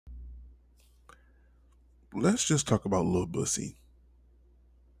let's just talk about LIL Bussy.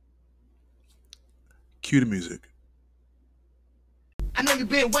 Cue the music. I know you've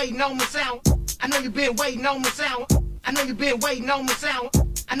been waiting on my sound. I know you've been waiting on my sound. I know you've been waiting on my sound.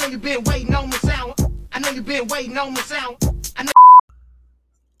 I know you've been waiting on my sound. I know you've been waiting on my sound.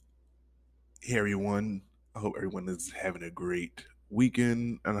 Hey everyone, I hope everyone is having a great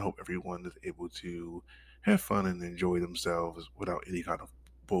weekend, and I hope everyone is able to have fun and enjoy themselves without any kind of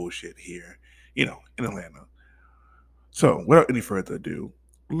bullshit here, in Atlanta. So, without any further ado,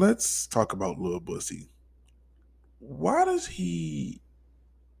 let's talk about Lil Bussy. Why does he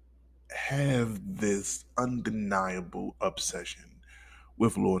have this undeniable obsession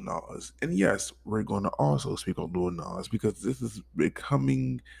with Lil Nas? And yes, we're going to also speak on Lil Nas because this is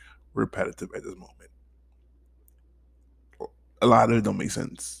becoming repetitive at this moment. A lot of it don't make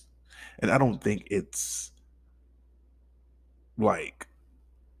sense. And I don't think it's like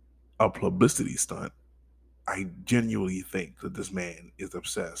a publicity stunt. I genuinely think that this man is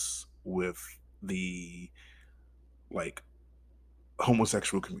obsessed with the like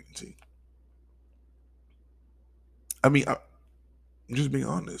homosexual community. I'm just being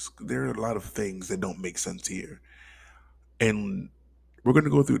honest. There are a lot of things that don't make sense here, and we're going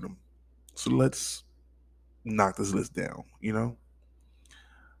to go through them. So let's knock this list down.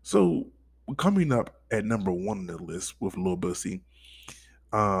 So coming up at number one on the list with Lil Bussy,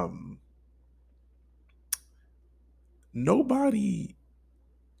 um, nobody,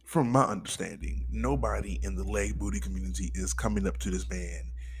 from my understanding, nobody in the leg booty community is coming up to this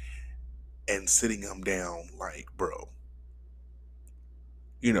man and sitting him down like, bro,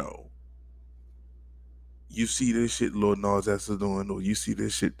 you know, you see this shit Lil Nas X is doing, or you see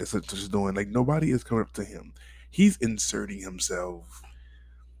this shit that such and such is doing. Like, nobody is coming up to him. He's inserting himself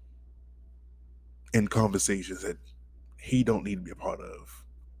in conversations that he don't need to be a part of.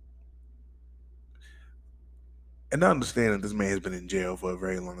 And I understand that this man has been in jail for a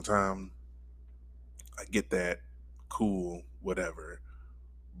very long time. I get that. Cool, whatever.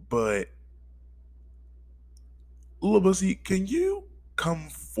 But Lil Bussy, can you come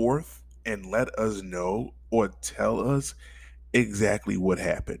forth and let us know or tell us exactly what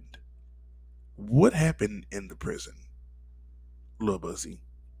happened? What happened in the prison, Lil Bussy?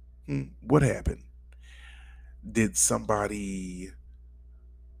 What happened? Did somebody,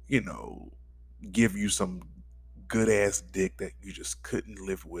 you know, give you some good ass dick that you just couldn't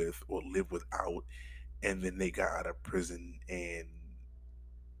live with or live without, and then they got out of prison and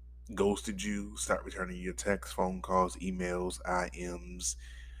ghosted you, start returning your texts, phone calls, emails, IMs,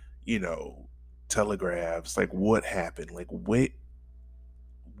 you know, telegraphs? Like, what happened? Like,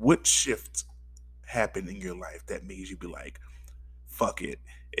 what shift happened in your life that made you be like, fuck it,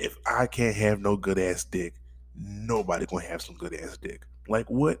 if I can't have no good ass dick, nobody gonna have some good ass dick? Like,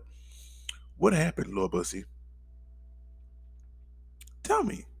 what happened, Lil Bussy? Tell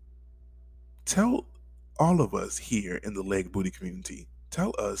me. Tell all of us here in the leg booty community,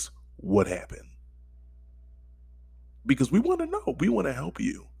 tell us what happened. Because we want to know. We want to help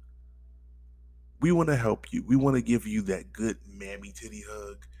you. We want to help you. We want to give you that good mammy titty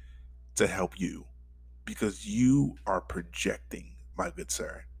hug to help you. Because you are projecting, my good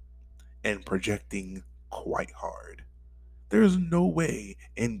sir, and projecting quite hard. There's no way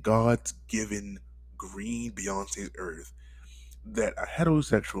in God's given green Beyonce's earth that a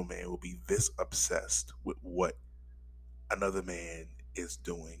heterosexual man will be this obsessed with what another man is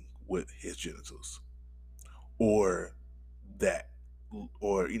doing with his genitals, or that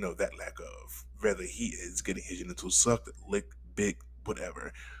that lack of, whether he is getting his genitals sucked, licked, big,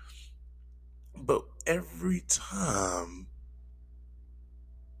 whatever. But every time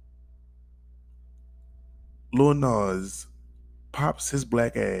Lil Nas pops his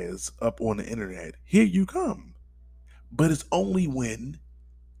black ass up on the internet, here you come. But it's only when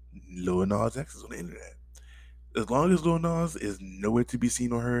Lil Nas X is on the internet. As long as Lil Nas is nowhere to be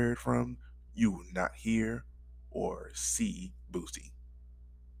seen or heard from, you will not hear or see Boosie.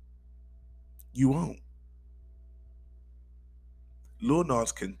 You won't. Lil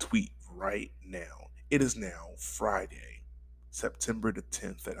Nas can tweet right now. It is now Friday, September the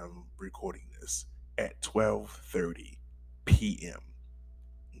 10th that I'm recording this at 12:30 p.m.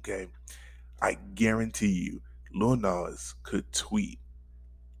 Okay? I guarantee you, Lil Nas could tweet,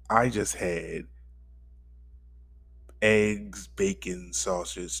 I just had eggs, bacon,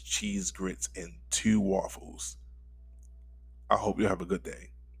 sausage, cheese grits, and 2 waffles. I hope you have a good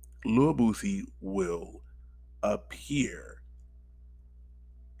day. Lil Boosie will appear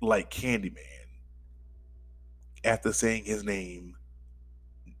like Candyman after saying his name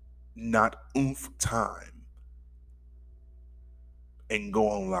not oomph time and go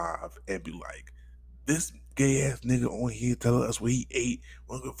on live and be like, This gay ass nigga on here telling us what he ate,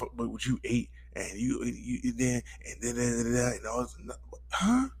 what you ate, and you then and all this,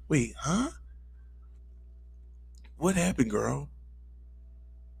 huh? Wait, huh? What happened, girl?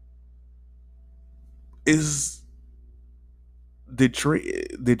 Is the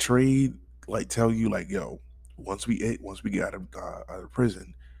trade like tell you like, yo, once we get out of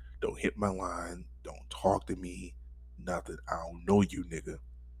prison, don't hit my line, don't talk to me, nothing. I don't know you, nigga.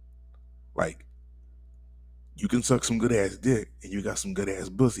 Like, you can suck some good ass dick and you got some good ass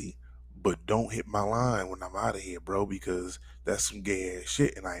pussy, but don't hit my line when I'm out of here, bro, because that's some gay ass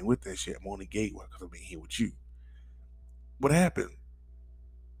shit, and I ain't with that shit. I'm only gay because I'm in here with you. What happened?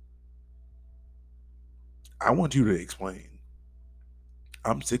 I want you to explain.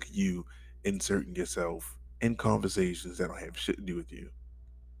 I'm sick of you inserting yourself in conversations that don't have shit to do with you.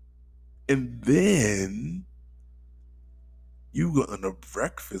 And then you go on a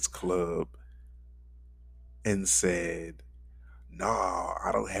breakfast club and said, nah,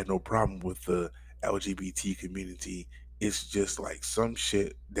 I don't have no problem with the LGBT community. It's just like some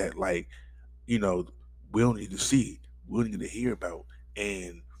shit that, like, you know, we don't need to see, we don't need to hear about.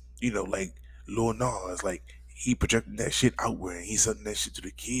 And, like Lil Nas, like, he projecting that shit outward and he's sending that shit to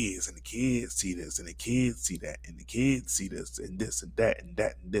the kids, and the kids see this, and the kids see that, and the kids see this, and this, and that, and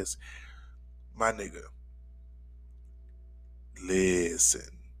that, and this. My nigga,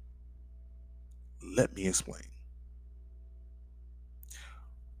 listen, let me explain.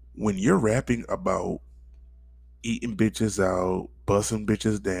 When you're rapping about eating bitches out, busting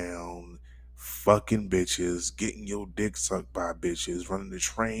bitches down, fucking bitches, getting your dick sucked by bitches, running the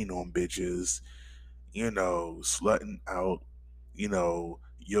train on bitches, slutting out,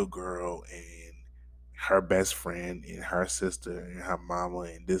 your girl and her best friend and her sister and her mama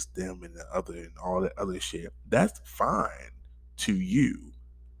and this, them, and the other, and all that other shit. That's fine to you.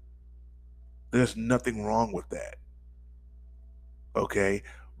 There's nothing wrong with that. Okay.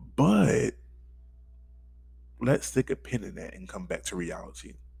 But let's stick a pin in that and come back to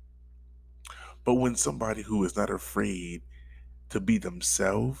reality. But when somebody who is not afraid to be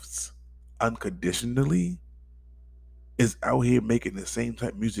themselves unconditionally is out here making the same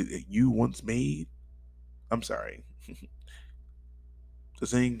type of music that you once made, I'm sorry, the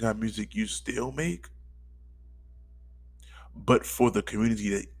same kind of music you still make, but for the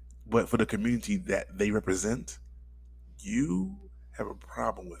community that they represent, you have a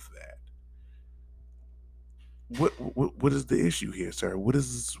problem with that. What is the issue here, sir? What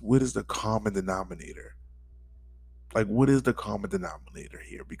is the common denominator? Like, what is the common denominator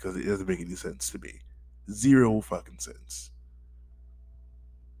here? Because it doesn't make any sense to me. Zero fucking sense.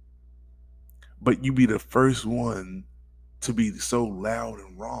 But you be the first one to be so loud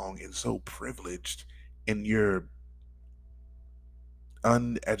and wrong and so privileged in your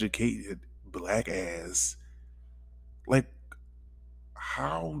uneducated black ass. Like,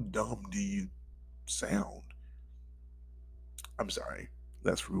 how dumb do you sound? I'm sorry.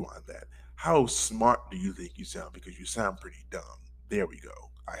 Let's rewind that. How smart do you think you sound? Because you sound pretty dumb. There we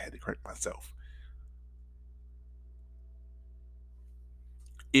go. I had to correct myself.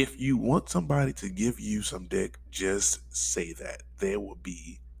 If you want somebody to give you some dick, just say that. There will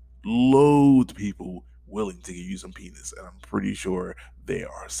be loads of people willing to give you some penis, and I'm pretty sure there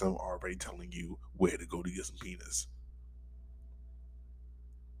are some already telling you where to go to get some penis.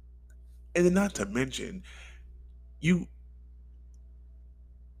 And then, not to mention, you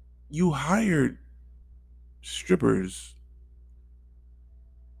you hired strippers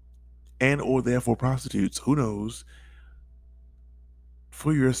and or therefore prostitutes, who knows,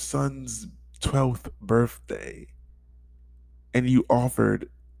 for your son's 12th birthday, and you offered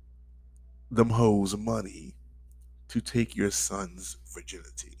them hoes money to take your son's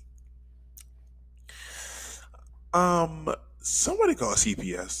virginity. Somebody call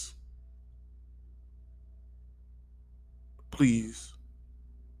CPS, please,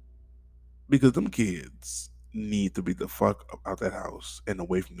 because them kids need to be the fuck up out that house and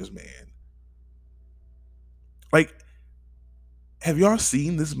away from this man. Like, have y'all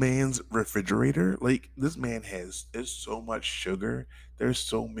seen this man's refrigerator? Like, this man there's so much sugar. There's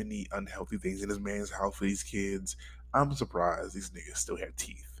so many unhealthy things in this man's house for these kids. I'm surprised these niggas still have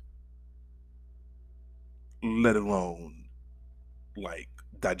teeth, let alone like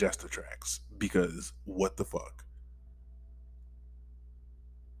digestive tracts. Because what the fuck?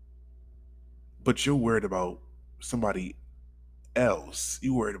 But you're worried about somebody else.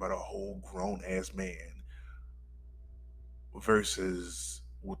 You worried about a whole grown ass man versus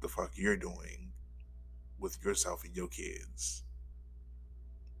what the fuck you're doing with yourself and your kids.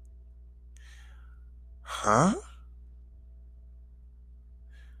 Huh?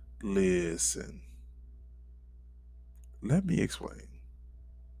 Listen. Let me explain.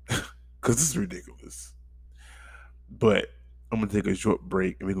 Because this is ridiculous. But I'm going to take a short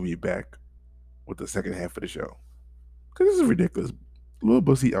break and we're going to be back with the second half of the show. Because this is ridiculous. Lil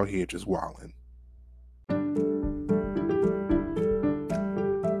Bussy out here just wilding.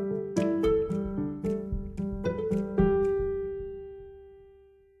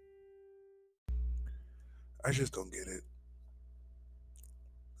 I just don't get it.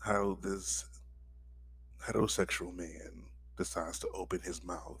 How this heterosexual man decides to open his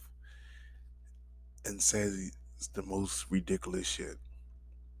mouth and says it's the most ridiculous shit.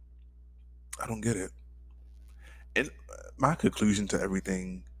 I don't get it. And my conclusion to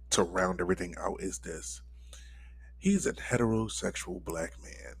everything, to round everything out, is this: he's a heterosexual black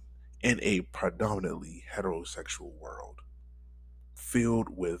man in a predominantly heterosexual world, filled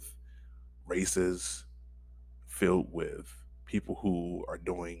with races, filled with people who are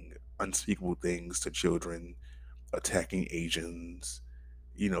doing unspeakable things to children, attacking Asians,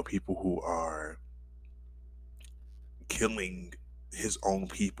 people who are killing his own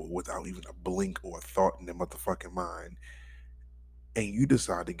people without even a blink or a thought in their motherfucking mind. And you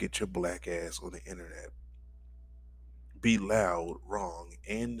decide to get your black ass on the internet, be loud, wrong,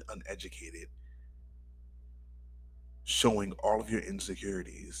 and uneducated, showing all of your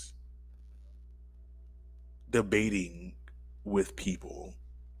insecurities, debating with people,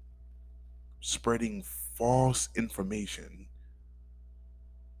 spreading false information,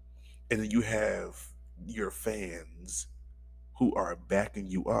 and then you have your fans who are backing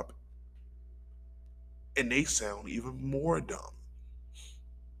you up, and they sound even more dumb.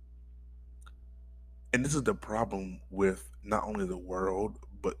 And this is the problem with not only the world,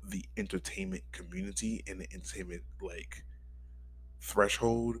 but the entertainment community and the entertainment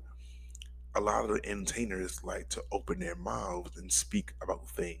threshold. A lot of the entertainers like to open their mouths and speak about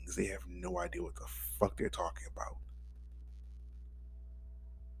things they have no idea what the fuck they're talking about.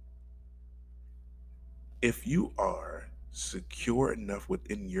 If you are secure enough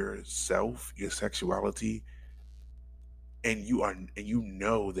within yourself, your sexuality, and you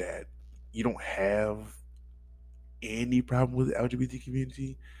know that you don't have any problem with the LGBT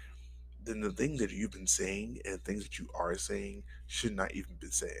community, then the things that you've been saying and things that you are saying should not even be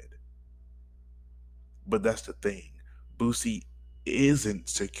said. But that's the thing. Boosie isn't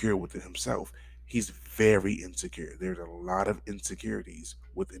secure within himself. He's very insecure. There's a lot of insecurities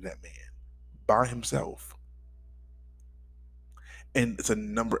within that man by himself. And it's a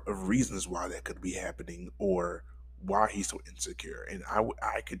number of reasons why that could be happening or why he's so insecure. And I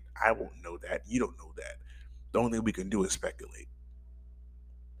won't know that. You don't know that. The only thing we can do is speculate.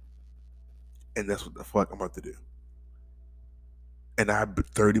 And that's what the fuck I'm about to do. And I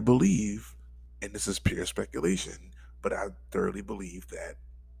thoroughly believe, and this is pure speculation, but I thoroughly believe that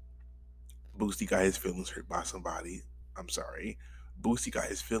Boosie got his feelings hurt by somebody. I'm sorry. Boosie got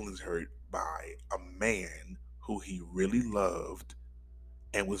his feelings hurt by a man who he really loved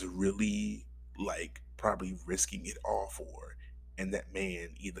and was really probably risking it all for. And that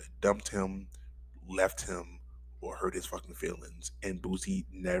man either dumped him, left him, or hurt his fucking feelings. And Boosie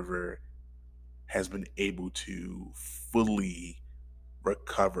never has been able to fully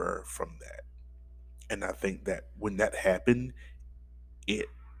recover from that. And I think that when that happened, it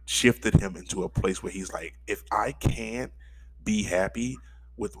shifted him into a place where he's like, if I can't be happy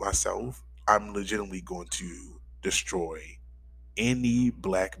with myself, I'm legitimately going to destroy any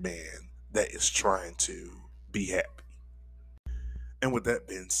black man that is trying to be happy. And with that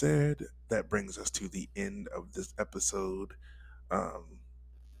being said, that brings us to the end of this episode. Um,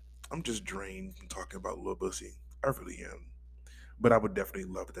 I'm just drained from talking about Lil Bussy. I really am. But I would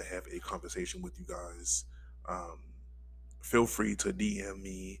definitely love to have a conversation with you guys. Um, Feel free to DM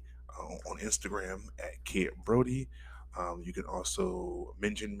me on Instagram at Kid Brody. You can also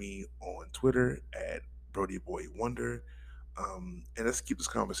mention me on Twitter at Brody Boy Wonder. And let's keep this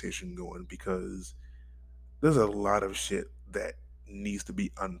conversation going because there's a lot of shit that needs to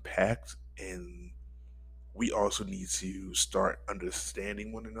be unpacked, and we also need to start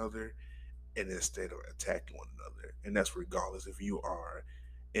understanding one another and instead of attacking one another. And that's regardless if you are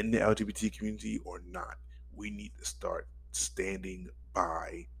in the LGBT community or not. We need to start standing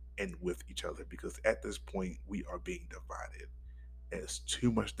by and with each other because at this point we are being divided. There's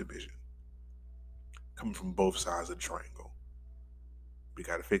too much division coming from both sides of the triangle. We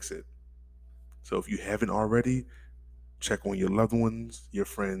got to fix it. So if you haven't already, check on your loved ones, your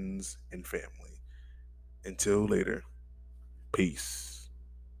friends, and family. Until later, peace.